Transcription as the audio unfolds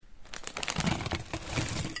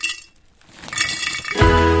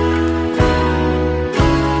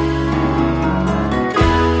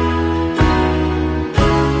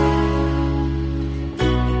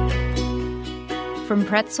From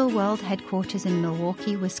Pretzel World headquarters in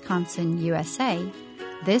Milwaukee, Wisconsin, USA,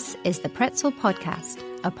 this is the Pretzel Podcast,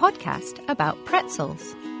 a podcast about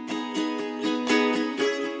pretzels.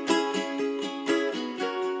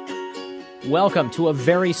 Welcome to a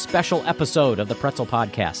very special episode of the Pretzel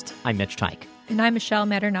Podcast. I'm Mitch Teich. And I'm Michelle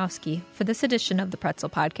Maternowski. For this edition of the Pretzel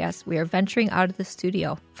Podcast, we are venturing out of the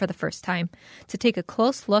studio for the first time to take a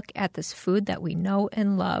close look at this food that we know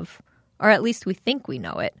and love, or at least we think we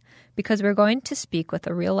know it, because we're going to speak with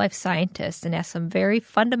a real-life scientist and ask some very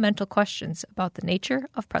fundamental questions about the nature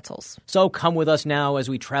of pretzels. So come with us now as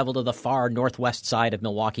we travel to the far northwest side of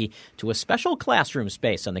Milwaukee to a special classroom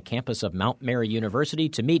space on the campus of Mount Mary University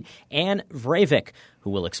to meet Anne Vreivik, who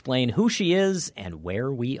will explain who she is and where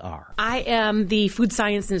we are. I am the food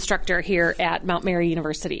science instructor here at Mount Mary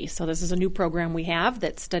University. So this is a new program we have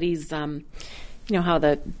that studies how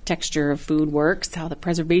the texture of food works, how the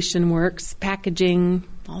preservation works, packaging,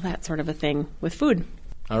 all that sort of a thing with food.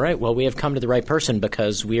 All right. Well, we have come to the right person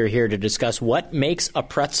because we are here to discuss what makes a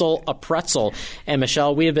pretzel a pretzel. And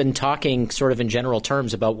Michelle, we have been talking sort of in general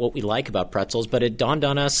terms about what we like about pretzels, but it dawned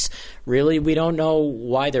on us, really, we don't know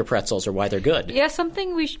why they're pretzels or why they're good. Yeah,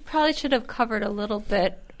 something we probably should have covered a little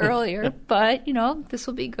bit earlier, but, this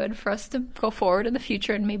will be good for us to go forward in the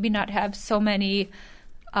future and maybe not have so many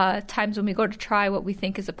times when we go to try what we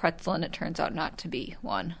think is a pretzel and it turns out not to be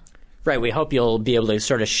one. Right. We hope you'll be able to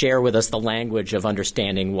sort of share with us the language of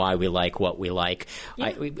understanding why we like what we like.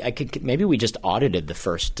 Yeah. Maybe we just audited the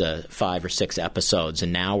first 5 or 6 episodes,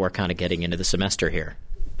 and now we're kind of getting into the semester here.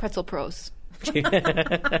 Pretzel pros. So,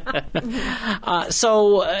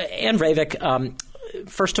 Anne Vreivik,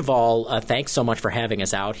 first of all, thanks so much for having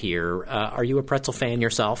us out here. Are you a pretzel fan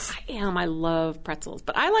yourself? I am. I love pretzels,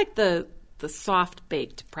 but I like the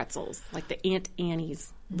soft-baked pretzels, like the Aunt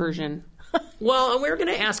Annie's version. Well, we're going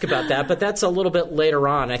to ask about that, but that's a little bit later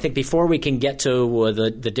on. I think before we can get to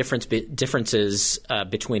the differences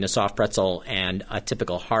between a soft pretzel and a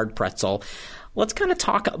typical hard pretzel, let's kind of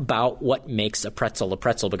talk about what makes a pretzel,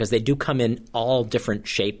 because they do come in all different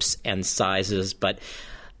shapes and sizes, but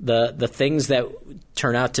the things that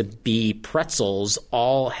turn out to be pretzels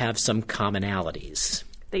all have some commonalities.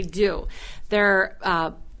 They do. Their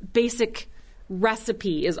basic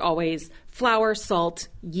recipe is always flour, salt,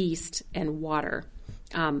 yeast, and water.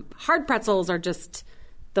 Hard pretzels are just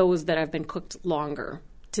those that have been cooked longer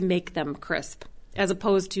to make them crisp, as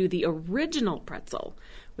opposed to the original pretzel,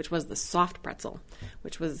 which was the soft pretzel,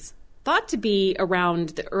 which was thought to be around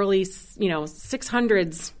the early,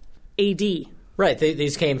 600s AD. Right.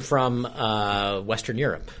 These came from Western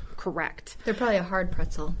Europe. Correct. They're probably a hard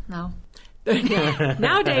pretzel now. Yeah.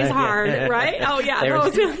 Nowadays hard, right? Oh, yeah.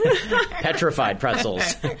 Those. Petrified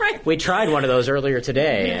pretzels. Right. We tried one of those earlier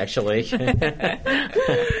today, actually.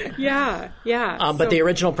 Yeah. But the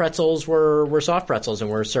original pretzels were soft pretzels and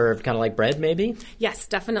were served kind of like bread, maybe? Yes,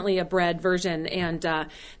 definitely a bread version. And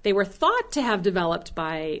they were thought to have developed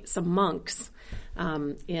by some monks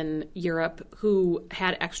in Europe who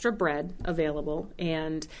had extra bread available.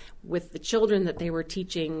 And with the children that they were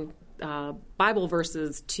teaching Bible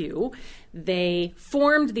verses to, they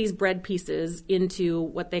formed these bread pieces into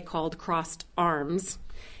what they called crossed arms,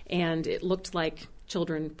 and it looked like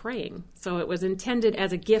children praying. So it was intended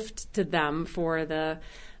as a gift to them for the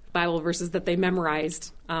Bible verses that they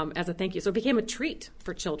memorized as a thank you. So it became a treat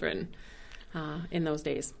for children in those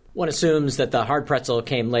days. One assumes that the hard pretzel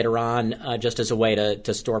came later on just as a way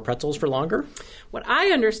to store pretzels for longer? What I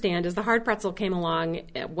understand is the hard pretzel came along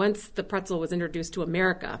once the pretzel was introduced to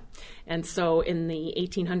America. And so in the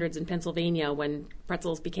 1800s in Pennsylvania, when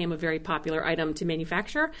pretzels became a very popular item to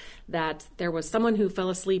manufacture, that there was someone who fell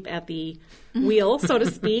asleep at the wheel, so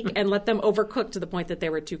to speak, and let them overcook to the point that they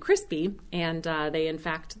were too crispy. And they, in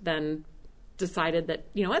fact, then decided that,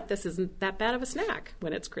 this isn't that bad of a snack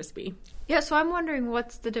when it's crispy. Yeah, so I'm wondering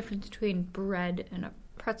what's the difference between bread and a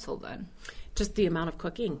pretzel then? Just the amount of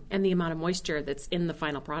cooking and the amount of moisture that's in the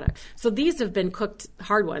final product. So these have been cooked,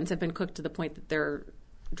 hard ones have been cooked to the point that they're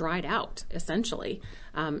dried out, essentially.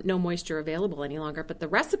 No moisture available any longer, but the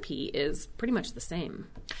recipe is pretty much the same.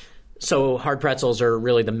 So hard pretzels are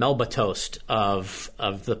really the Melba toast of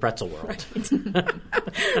the pretzel world.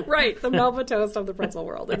 Right, the Melba toast of the pretzel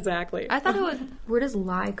world, exactly. I thought it was, where does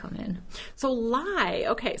lye come in? So lye,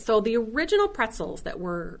 okay, so the original pretzels that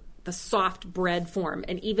were the soft bread form,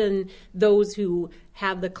 and even those who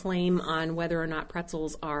have the claim on whether or not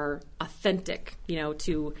pretzels are authentic,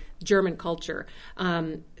 to German culture,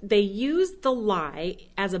 they use the lye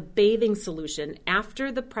as a bathing solution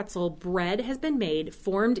after the pretzel bread has been made,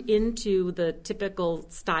 formed into the typical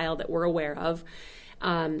style that we're aware of.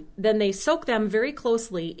 Then they soak them very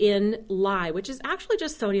closely in lye, which is actually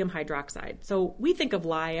just sodium hydroxide. So we think of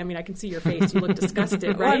lye. I mean, I can see your face. You look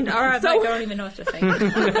disgusted, right? I don't even know what to think.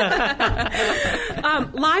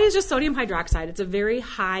 Lye is just sodium hydroxide. It's a very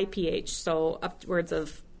high pH, so upwards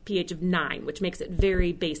of pH of 9, which makes it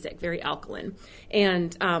very basic, very alkaline.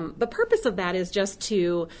 And the purpose of that is just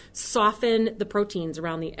to soften the proteins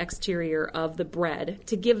around the exterior of the bread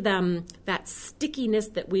to give them that stickiness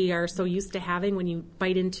that we are so used to having when you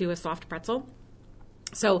bite into a soft pretzel.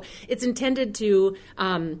 So it's intended to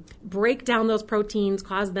break down those proteins,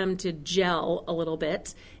 cause them to gel a little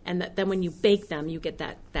bit, and then when you bake them, you get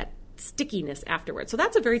that stickiness afterwards. So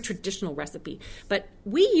that's a very traditional recipe. But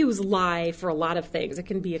we use lye for a lot of things. It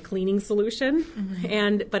can be a cleaning solution,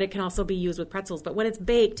 but it can also be used with pretzels. But when it's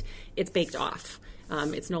baked off.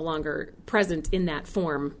 It's no longer present in that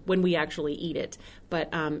form when we actually eat it.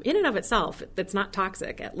 But in and of itself, it's not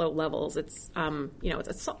toxic at low levels. It's it's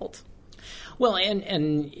a salt. Well,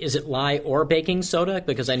 and is it lye or baking soda?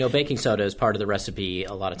 Because I know baking soda is part of the recipe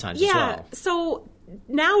a lot of times as well. Yeah, so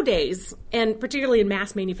nowadays, and particularly in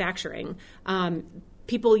mass manufacturing,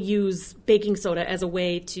 people use baking soda as a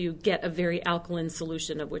way to get a very alkaline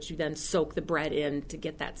solution of which you then soak the bread in to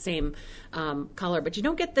get that same color. But you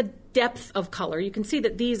don't get the depth of color. You can see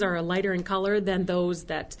that these are lighter in color than those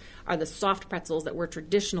that are the soft pretzels that were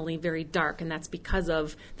traditionally very dark, and that's because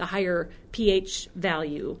of the higher pH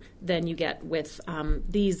value than you get with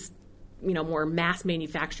these more mass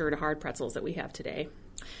manufactured hard pretzels that we have today.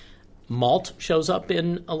 Malt shows up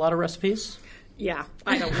in a lot of recipes? Yeah,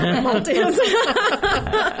 I don't know what malt is. It's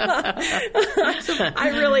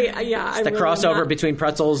the crossover between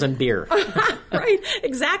pretzels and beer. Right,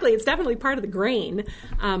 exactly. It's definitely part of the grain.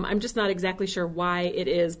 I'm just not exactly sure why it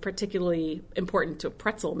is particularly important to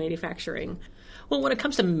pretzel manufacturing. Well, when it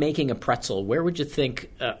comes to making a pretzel, where would you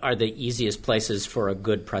think are the easiest places for a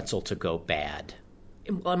good pretzel to go bad?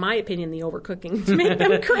 Well, in my opinion, the overcooking to make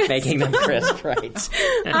them crisp. Making them crisp, right.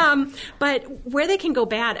 But where they can go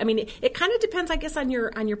bad, I mean, it kind of depends, I guess, on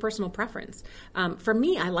your personal preference. For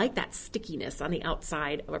me, I like that stickiness on the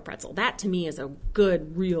outside of a pretzel. That, to me, is a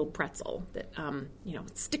good, real pretzel that,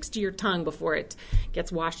 it sticks to your tongue before it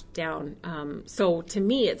gets washed down. So, to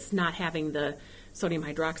me, it's not having the sodium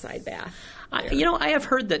hydroxide bath. I have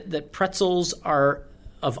heard that pretzels are,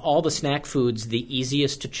 of all the snack foods, the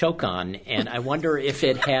easiest to choke on, and I wonder if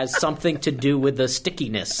it has something to do with the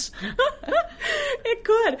stickiness. It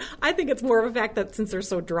could. I think it's more of a fact that since they're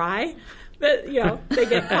so dry, that they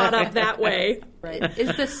get caught up that way. Right.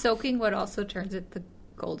 Is the soaking what also turns it the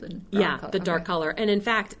golden brown color? The dark color. And in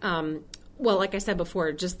fact, like I said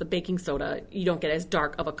before, just the baking soda, you don't get as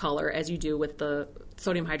dark of a color as you do with the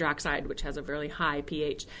sodium hydroxide, which has a very high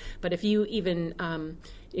pH. But if you even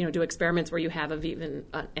do experiments where you have even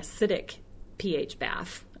an acidic pH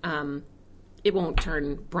bath, it won't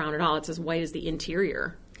turn brown at all. It's as white as the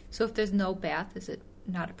interior. So if there's no bath, is it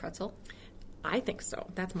not a pretzel? I think so.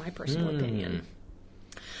 That's my personal opinion.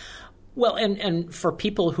 Well, and for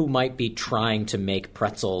people who might be trying to make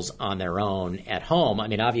pretzels on their own at home, I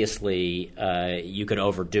mean, obviously you could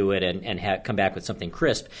overdo it and come back with something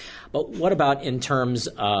crisp. But what about in terms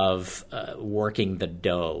of working the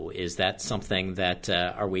dough? Is that something that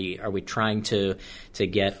are we trying to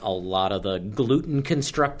get a lot of the gluten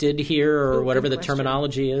constructed here, or whatever the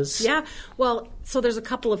terminology is? Yeah. Well, so there's a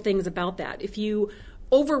couple of things about that. If you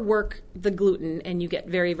overwork the gluten and you get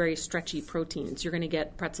very, very stretchy proteins, you're going to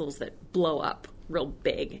get pretzels that blow up real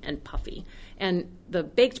big and puffy. And the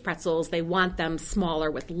baked pretzels, they want them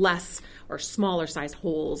smaller with less or smaller size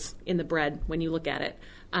holes in the bread when you look at it.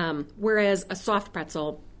 Whereas a soft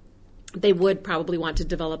pretzel, they would probably want to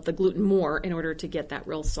develop the gluten more in order to get that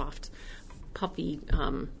real soft, puffy,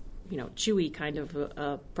 chewy kind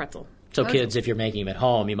of pretzel. So kids, if you're making them at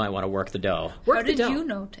home, you might want to work the dough. How did you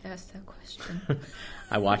know to ask that question?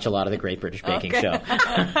 I watch a lot of the Great British Baking Show.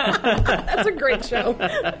 That's a great show.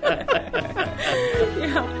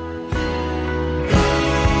 Yeah.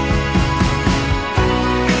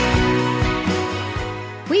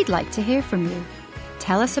 We'd like to hear from you.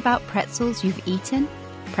 Tell us about pretzels you've eaten,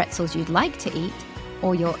 pretzels you'd like to eat,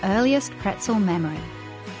 or your earliest pretzel memory.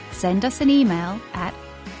 Send us an email at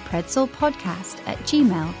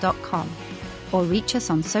pretzelpodcast@gmail.com or reach us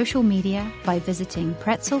on social media by visiting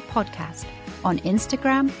Pretzel Podcast on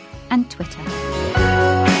Instagram and Twitter.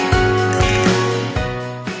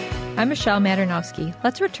 I'm Michelle Maternowski.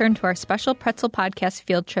 Let's return to our special Pretzel Podcast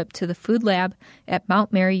field trip to the Food Lab at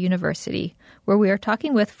Mount Mary University, where we are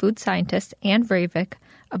talking with food scientist Anne Vreivik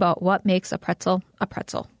about what makes a pretzel a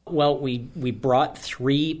pretzel. Well, we brought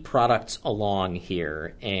 3 products along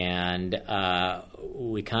here, and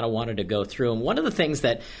we kind of wanted to go through them. One of the things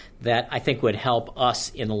that I think would help us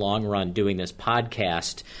in the long run doing this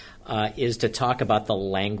podcast is to talk about the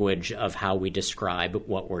language of how we describe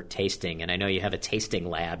what we're tasting. And I know you have a tasting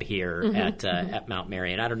lab here at Mount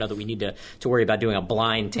Mary, and I don't know that we need to worry about doing a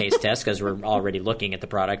blind taste test because we're already looking at the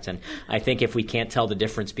product. And I think if we can't tell the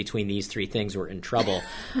difference between these 3 things, we're in trouble.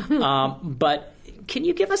 But can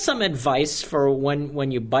you give us some advice for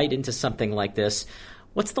when you bite into something like this?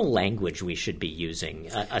 What's the language we should be using,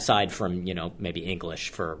 aside from, maybe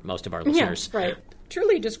English for most of our listeners? Yeah, right.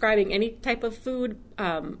 Truly describing any type of food,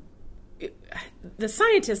 the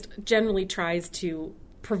scientist generally tries to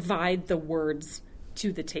provide the words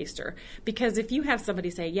to the taster. Because if you have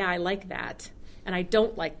somebody say, yeah, I like that, and I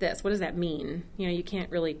don't like this, what does that mean? You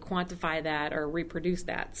can't really quantify that or reproduce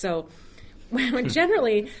that. So when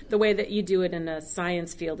generally the way that you do it in a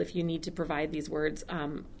science field, if you need to provide these words,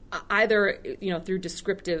 either through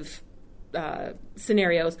descriptive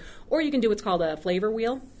scenarios, or you can do what's called a flavor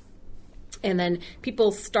wheel. And then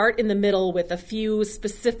people start in the middle with a few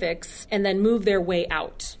specifics and then move their way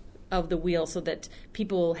out of the wheel so that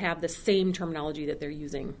people have the same terminology that they're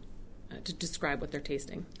using to describe what they're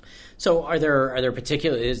tasting. So is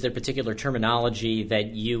there particular terminology that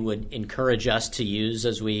you would encourage us to use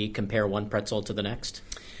as we compare one pretzel to the next?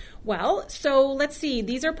 Well, so let's see.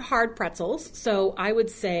 These are hard pretzels. So I would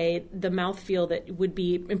say the mouthfeel that would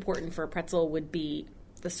be important for a pretzel would be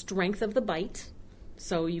the strength of the bite.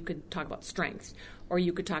 So you could talk about strength, or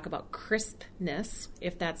you could talk about crispness,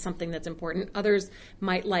 if that's something that's important. Others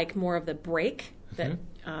might like more of the break.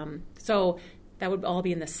 So that would all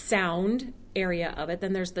be in the sound area of it.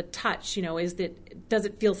 Then there's the touch. Does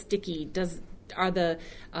it feel sticky? Are the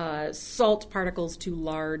salt particles too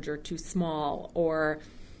large or too small? Or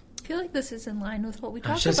I feel like this is in line with what we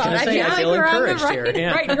talked about. I was just going to say, I feel encouraged here.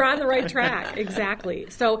 Yeah. Right, you're on the right track. Exactly.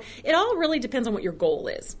 So it all really depends on what your goal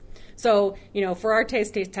is. So, for our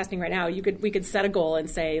taste testing right now, we could set a goal and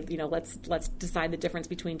say, let's decide the difference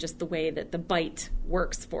between just the way that the bite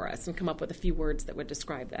works for us and come up with a few words that would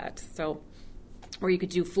describe that. So, or you could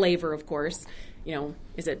do flavor, of course.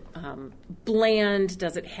 Is it bland?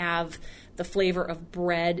 Does it have the flavor of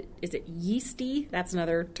bread? Is it yeasty? That's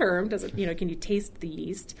another term. Does it, can you taste the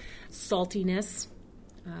yeast? Saltiness.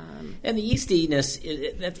 And the yeastiness,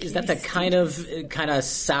 is that the kind of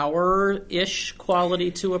sour-ish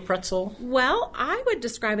quality to a pretzel? Well, I would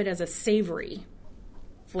describe it as a savory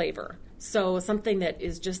flavor. So something that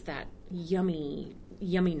is just that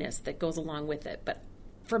yumminess that goes along with it. But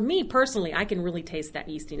for me personally, I can really taste that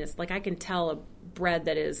yeastiness. Like I can tell a bread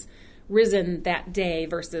that is risen that day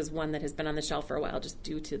versus one that has been on the shelf for a while just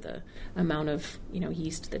due to the amount of,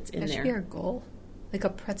 yeast that's in there. That should be our goal. Like a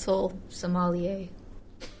pretzel sommelier.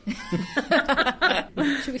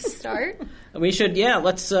 Should we start? We should, yeah.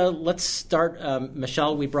 Let's start.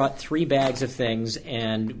 Michelle, we brought 3 bags of things,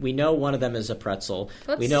 and we know one of them is a pretzel.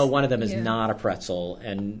 We know one of them is not a pretzel,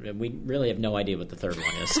 and we really have no idea what the third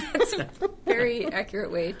one is. That's a very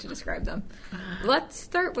accurate way to describe them. Let's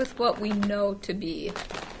start with what we know to be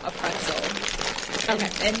a pretzel,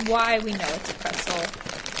 and why we know it's a pretzel.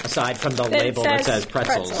 Aside from the label that says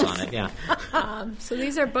pretzels on it, yeah. So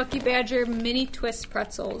these are Bucky Badger mini twist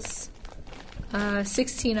pretzels.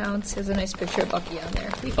 16 ounce has a nice picture of Bucky on there.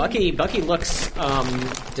 Bucky looks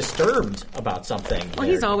disturbed about something. Well,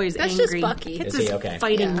 he's always That's angry. Just Bucky. It's his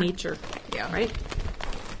fighting nature. Yeah. Right?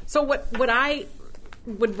 So what I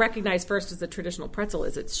would recognize first as the traditional pretzel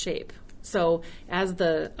is its shape. So as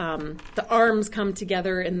the arms come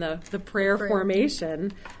together in the prayer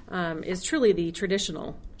formation, is truly the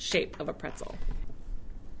traditional shape of a pretzel.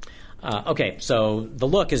 Okay, so the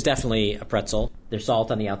look is definitely a pretzel. There's salt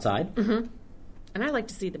on the outside. Mm-hmm. And I like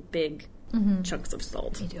to see the big chunks of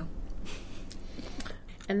salt. Me too.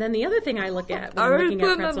 And then the other thing I look at when I'm looking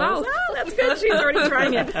at pretzels, that's good, she's already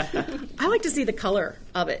trying it. I like to see the color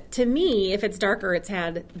of it. To me, if it's darker, it's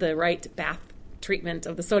had the right bath treatment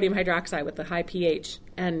of the sodium hydroxide with the high pH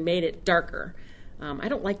and made it darker. I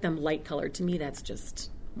don't like them light colored. To me, that's just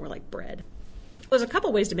more like bread. There's a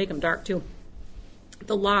couple ways to make them dark, too.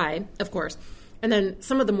 The lye, of course, and then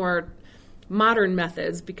some of the more modern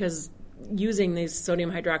methods, because using these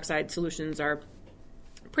sodium hydroxide solutions are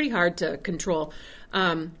pretty hard to control,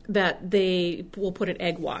 that they will put an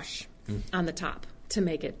egg wash on the top to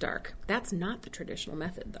make it dark. That's not the traditional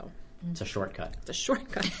method, though. It's a shortcut. It's a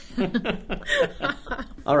shortcut.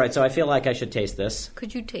 All right, so I feel like I should taste this.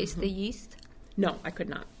 Could you taste the yeast? No, I could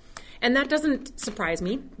not. And that doesn't surprise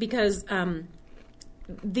me because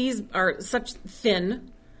these are such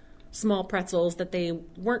thin, small pretzels that they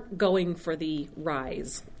weren't going for the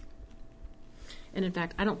rise And in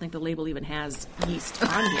fact, I don't think the label even has yeast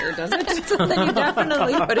on here, does it? Then you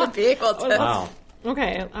definitely wouldn't be able to. Wow.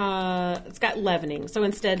 Okay, it's got leavening. So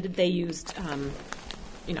instead, they used,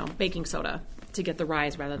 baking soda to get the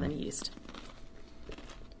rise rather than yeast.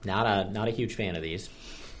 Not a huge fan of these.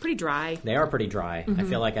 Pretty dry. They are pretty dry. I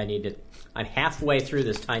feel like I'm halfway through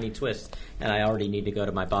this tiny twist, and I already need to go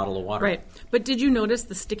to my bottle of water. Right. But did you notice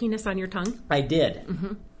the stickiness on your tongue? I did.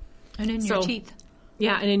 Mm-hmm. And in your teeth.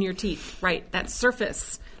 Yeah, and in your teeth. Right. That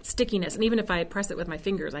surface stickiness. And even if I press it with my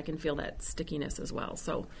fingers, I can feel that stickiness as well.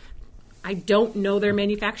 So I don't know their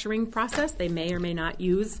manufacturing process. They may or may not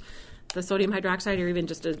use the sodium hydroxide or even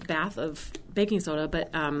just a bath of baking soda, but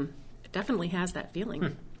it definitely has that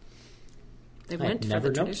feeling. They went I'd for never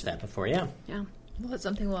the noticed tradition. that before, yeah. Yeah. Well, that's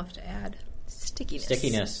something we'll have to add. Stickiness.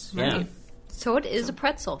 Stickiness, yeah. Right. So it is a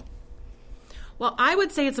pretzel. Well, I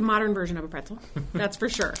would say it's a modern version of a pretzel. That's for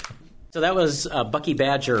sure. So that was Bucky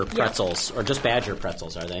Badger pretzels, or just Badger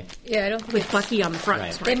pretzels, are they? Yeah, I don't think With Bucky on the front.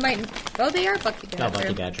 Right. they might. Oh, they are Bucky Badger.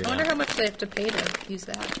 Bucky Badger, I wonder yeah. how much they have to pay to use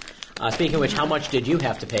that. Speaking of which, how much did you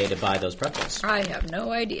have to pay to buy those pretzels? I have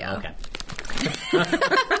no idea. Okay.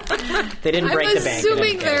 They didn't break I'm the bank in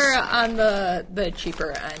any assuming they're case. on the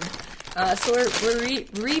cheaper end. So we're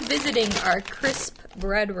revisiting our crisp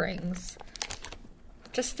bread rings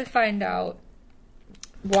just to find out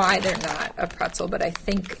why they're not a pretzel. But I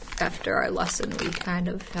think after our lesson, we kind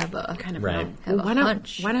of have a Right. know. Have a why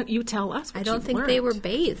hunch. Why don't you tell us what I don't you've think they were learned?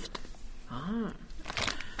 bathed.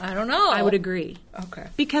 I don't know. I would agree. Okay.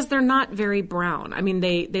 Because they're not very brown. I mean,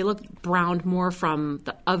 they look browned more from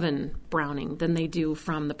the oven browning than they do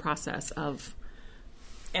from the process of...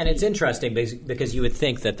 And it's interesting because you would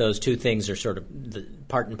think that those two things are sort of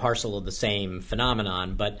part and parcel of the same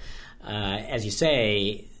phenomenon, but as you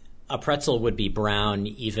say, a pretzel would be brown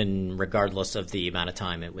even regardless of the amount of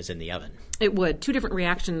time it was in the oven. It would. Two different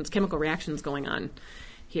reactions, chemical reactions going on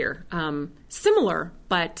here. Similar,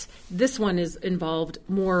 but this one is involved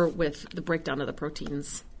more with the breakdown of the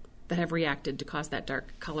proteins that have reacted to cause that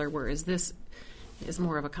dark color, whereas this is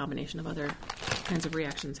more of a combination of other kinds of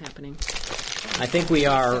reactions happening. I think we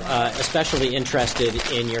are especially interested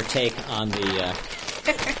in your take on the...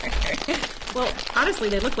 Well, honestly,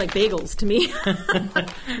 they look like bagels to me.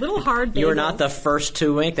 Little hard bagels. You were not the first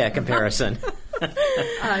to make that comparison.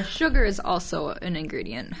 Sugar is also an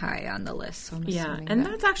ingredient high on the list. So I'm Yeah, assuming and that-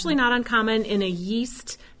 that's actually not uncommon in a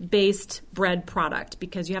yeast-based bread product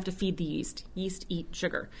because you have to feed the yeast. Yeast eat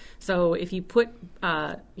sugar. So if you put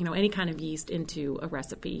any kind of yeast into a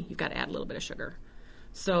recipe, you've got to add a little bit of sugar.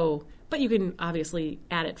 So, but you can obviously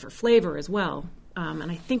add it for flavor as well.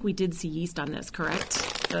 And I think we did see yeast on this,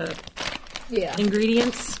 correct? The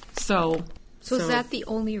ingredients. So is that the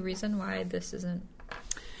only reason why this isn't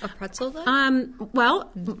a pretzel then?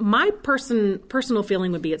 Well, my personal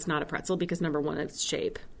feeling would be it's not a pretzel because number one, its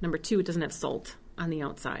shape. Number two, it doesn't have salt on the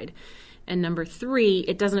outside. And number three,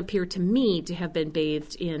 it doesn't appear to me to have been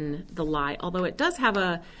bathed in the lye, although it does have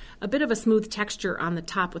a bit of a smooth texture on the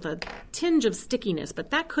top with a tinge of stickiness,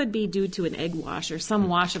 but that could be due to an egg wash or some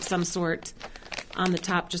wash of some sort on the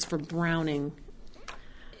top just for browning.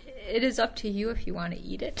 It is up to you if you want to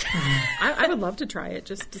eat it. I would love to try it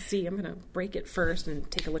just to see. I'm going to break it first and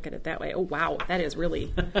take a look at it that way. Oh, wow, that is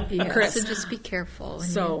really crisp. So just be careful when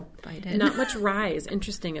So, you bite it. not much rise.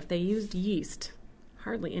 Interesting. If they used yeast,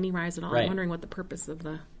 hardly any rise at all. Right. I'm wondering what the purpose of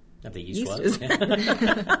the yeast was. is.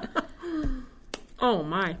 Oh,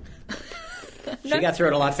 my. She got through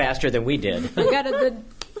it a lot faster than we did. You gotta,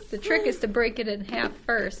 the trick is to break it in half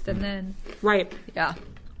first, and then Right. yeah.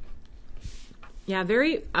 Yeah,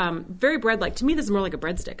 very very bread-like. To me, this is more like a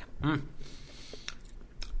breadstick.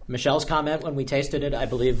 Michelle's comment when we tasted it, I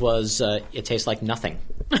believe, was it tastes like nothing.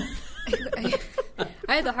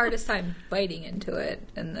 I had the hardest time biting into it,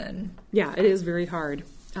 and then Yeah, it is very hard,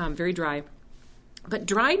 very dry. But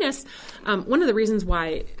dryness, one of the reasons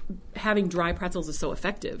why having dry pretzels is so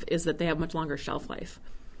effective is that they have much longer shelf life.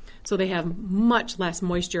 So they have much less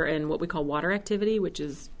moisture and what we call water activity, which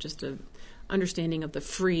is just an understanding of the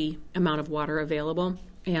free amount of water available.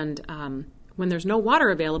 And when there's no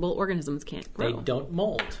water available, organisms can't grow. They don't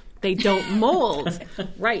mold. They don't mold.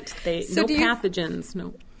 Right. So no do you- pathogens.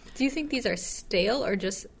 No. do you think these are stale or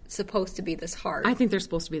just supposed to be this hard? I think they're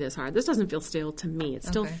supposed to be this hard. This doesn't feel stale to me. It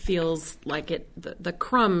still Okay. feels like the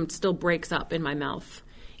crumb still breaks up in my mouth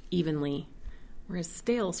evenly, whereas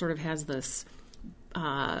stale sort of has this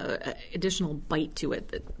additional bite to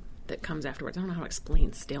it that comes afterwards. I don't know how to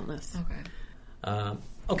explain staleness. Okay.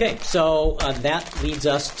 Okay, so that leads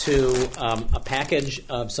us to a package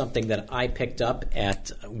of something that I picked up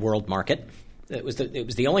at World Market. It was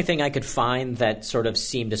the only thing I could find that sort of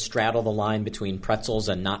seemed to straddle the line between pretzels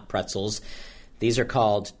and not pretzels. These are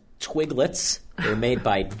called Twiglets. They're made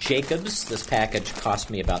by Jacobs. This package cost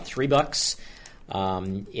me about $3.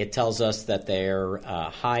 It tells us that they're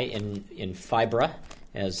high in fibra,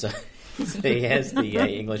 as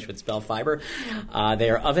the English would spell fiber. They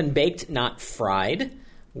are oven-baked, not fried,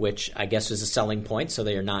 which I guess is a selling point, so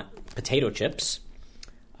they are not potato chips.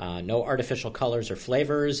 No artificial colors or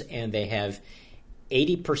flavors, and they have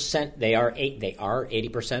 80%. They are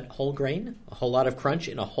 80% whole grain. A whole lot of crunch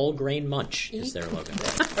in a whole grain munch is their logo.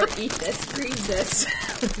 Or eat this, read this.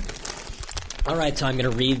 All right, so I'm going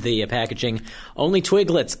to read the packaging. Only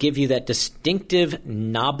Twiglets give you that distinctive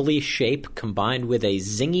knobbly shape combined with a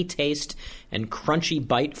zingy taste and crunchy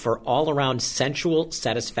bite for all-around sensual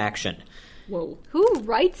satisfaction. Whoa. Who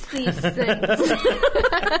writes these things?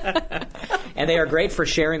 And they are great for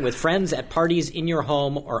sharing with friends at parties, in your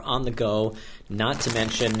home, or on the go, not to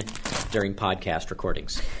mention during podcast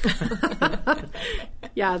recordings.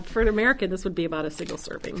 Yeah, for an American, this would be about a single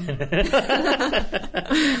serving. This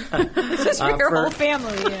is for your whole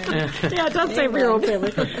family. Yeah, it does say for your whole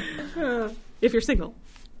family. If you're single.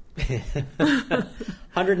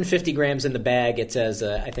 150 grams in the bag. It says,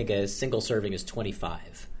 I think a single serving is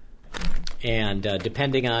 25. And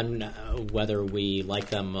depending on whether we like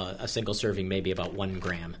them, a single serving may be about 1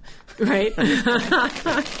 gram. Right? 1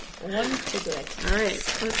 Twiglet. All right,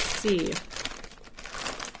 let's see.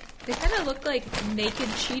 They kind of look like naked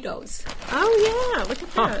Cheetos. Oh, yeah, look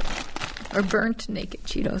at that. Or burnt naked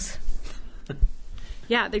Cheetos.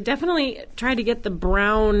 Yeah, they definitely try to get the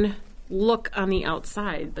brown look on the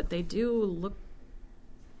outside, but they do look...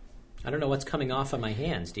 I don't know what's coming off of my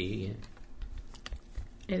hands. Do you...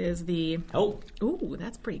 It is the... Oh. Ooh,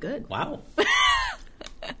 that's pretty good. Wow.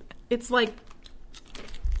 It's like...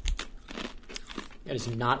 That is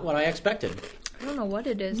not what I expected. I don't know what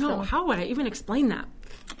it is. No, though. how would I even explain that?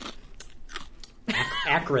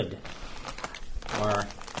 Acrid. Or...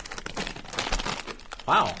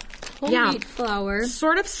 Wow. Whole Yeah. wheat flour.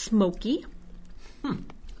 Sort of smoky.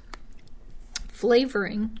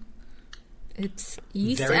 Flavoring. It's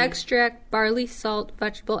yeast Very- extract, barley salt,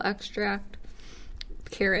 vegetable extract,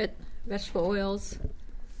 carrot, vegetable oils,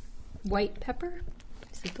 white pepper.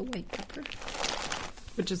 Is it the white pepper?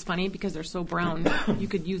 Which is funny because they're so brown, you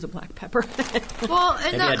could use a black pepper. Well,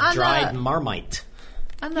 and Maybe a dried Marmite.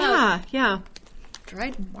 on the yeah.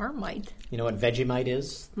 dried Marmite. You know what Vegemite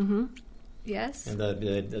is? Yes.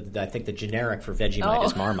 And I think the generic for Vegemite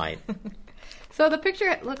is Marmite. So the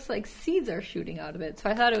picture looks like seeds are shooting out of it. So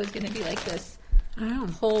I thought it was going to be like this Oh.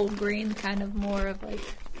 whole grain, kind of more of like...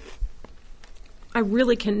 I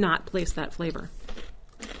really cannot place that flavor.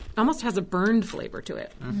 Almost has a burned flavor to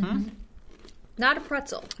it. Not a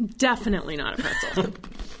pretzel. Definitely not a pretzel.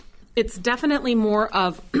 It's definitely more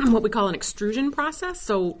of what we call an extrusion process.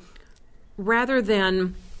 So rather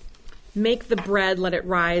than make the bread, let it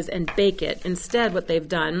rise, and bake it, instead what they've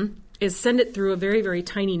done is send it through a very, very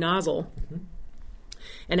tiny nozzle.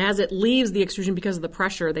 And as it leaves the extrusion, because of the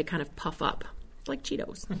pressure, they kind of puff up, like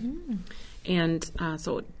Cheetos. And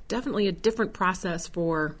so definitely a different process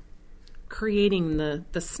for creating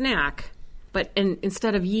the snack. But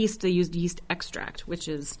instead of yeast, they used yeast extract, which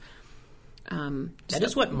is... That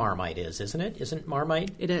is what Marmite is, isn't it? Isn't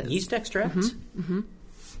Marmite It is. yeast extract?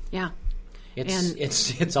 Yeah.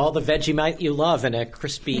 It's all the Vegemite you love in a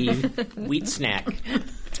crispy wheat snack.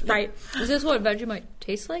 Right. Is this what Vegemite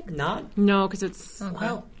tastes like? Not? No, because it's...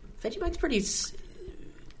 Well, Vegemite's pretty This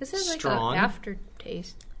is like strong. an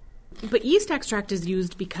aftertaste. But yeast extract is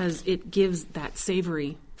used because it gives that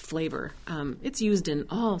savory flavor. It's used in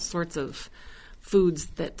all sorts of foods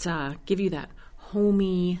that give you that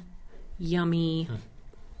homey, yummy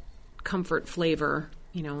comfort flavor.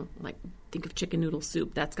 You know, like think of chicken noodle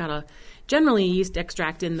soup. That's got generally yeast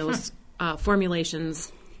extract in those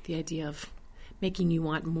formulations. The idea of making you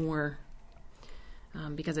want more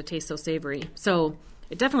because it tastes so savory. So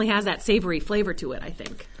it definitely has that savory flavor to it, I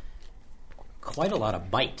think. quite a lot of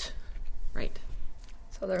bite. Right.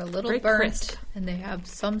 So they're a little Very burnt, crisp. and they have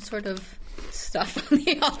some sort of stuff on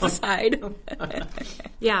the outside.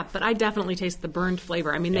 Yeah, but I definitely taste the burned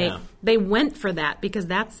flavor. I mean, Yeah. they went for that because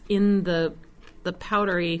that's in the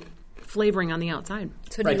powdery flavoring on the outside.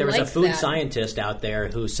 So do Right, you there was like a food that? scientist out there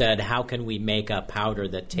who said, how can we make a powder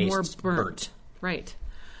that tastes More burnt. Right.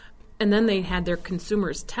 And then they had their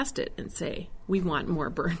consumers test it and say, we want more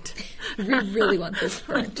burnt. We really want this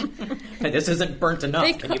burnt. Hey, this isn't burnt enough.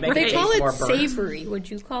 They, Can you make they it call taste it more burnt? savory. Would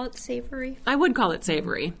you call it savory? I would call it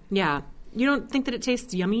savory. Yeah. You don't think that it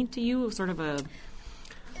tastes yummy to you? Sort of a...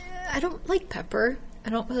 I don't like pepper. I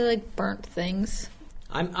don't really like burnt things.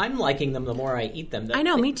 I'm liking them the more I eat them. I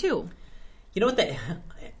know, me too. You know what?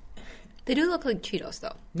 They do look like Cheetos,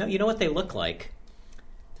 though. No, you know what they look like?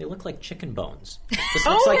 They look like chicken bones. This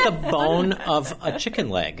looks like the bone of a chicken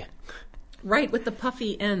leg. Right, with the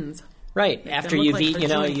puffy ends. Right. After you've eaten,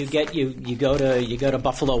 you go to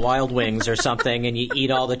Buffalo Wild Wings or something, and you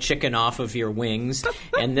eat all the chicken off of your wings,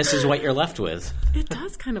 and this is what you're left with. It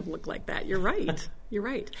does kind of look like that. You're right. You're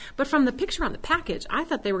right. But from the picture on the package, I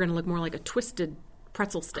thought they were going to look more like a twisted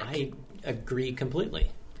pretzel stick. I agree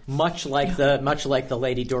completely. Much like the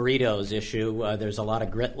Lady Doritos issue, there's a lot of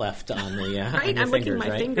grit left on the right. On your I'm fingers, licking my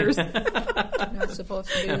right? fingers. Not supposed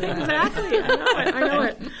to do that. Exactly. I know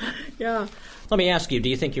it. Yeah. Let me ask you, do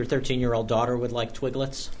you think your 13-year-old daughter would like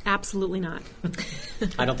Twiglets? Absolutely not.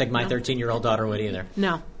 I don't think my 13-year-old daughter would either.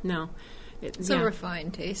 No. It's a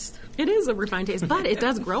refined taste. It is a refined taste, but it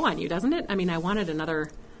does grow on you, doesn't it? I mean, I wanted another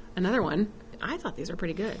one. I thought these were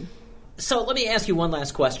pretty good. So let me ask you one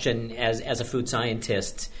last question as a food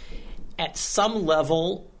scientist. At some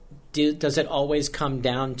level, does it always come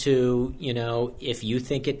down to, if you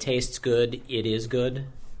think it tastes good, it is good?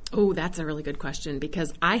 Oh, that's a really good question,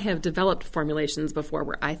 because I have developed formulations before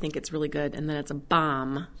where I think it's really good, and then it's a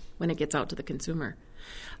bomb when it gets out to the consumer.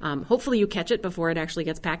 Hopefully you catch it before it actually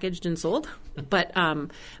gets packaged and sold. But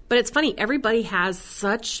it's funny. Everybody has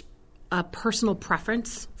such a personal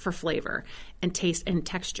preference for flavor and taste and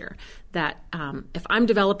texture that if I'm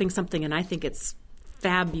developing something and I think it's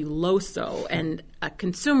fabuloso and a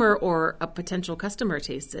consumer or a potential customer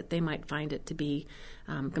tastes it, they might find it to be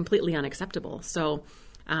completely unacceptable. So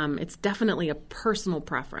it's definitely a personal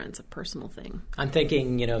preference, a personal thing. I'm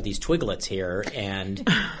thinking, these Twiglets here, and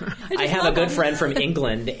I have a good friend from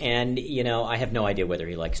England, and, I have no idea whether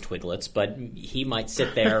he likes Twiglets, but he might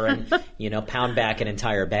sit there and, pound back an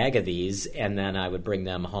entire bag of these, and then I would bring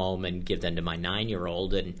them home and give them to my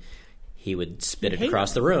 9-year-old, and he would spit it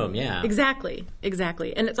across the room, yeah. Exactly.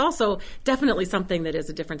 And it's also definitely something that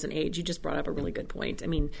is a difference in age. You just brought up a really good point. I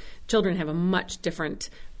mean, children have a much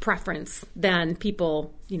different preference than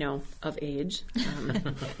people, of age,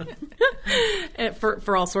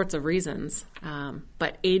 for all sorts of reasons.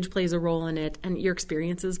 But age plays a role in it, and your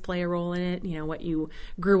experiences play a role in it. What you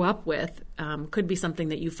grew up with could be something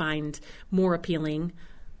that you find more appealing.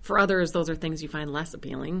 For others, those are things you find less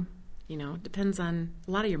appealing. Depends on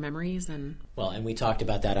a lot of your memories and. Well, and we talked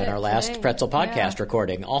about that on our last Pretzel podcast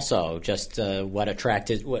recording. Also, just what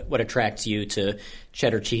attracts you to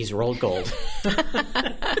cheddar cheese rolled gold.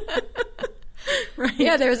 Right.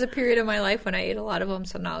 Yeah, there was a period of my life when I ate a lot of them.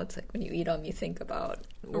 So now it's like when you eat them, you think about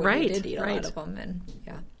when you did eat a lot of them, and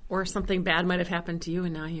or something bad might have happened to you,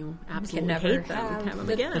 and now you absolutely can never hate them. Have them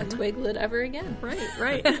again. A Twiglet ever again.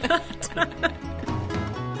 Right.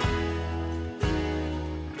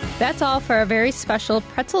 That's all for a very special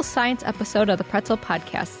Pretzel Science episode of the Pretzel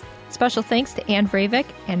Podcast. Special thanks to Anne Vreivik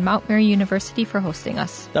and Mount Mary University for hosting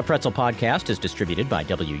us. The Pretzel Podcast is distributed by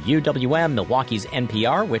WUWM, Milwaukee's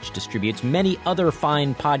NPR, which distributes many other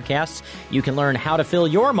fine podcasts. You can learn how to fill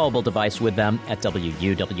your mobile device with them at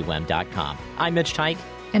WUWM.com. I'm Mitch Tite.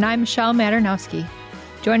 And I'm Michelle Maternowski.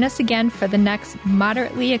 Join us again for the next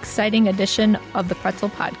moderately exciting edition of the Pretzel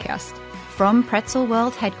Podcast. From Pretzel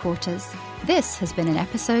World Headquarters, this has been an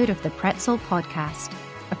episode of the Pretzel Podcast,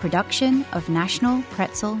 a production of National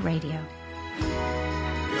Pretzel Radio.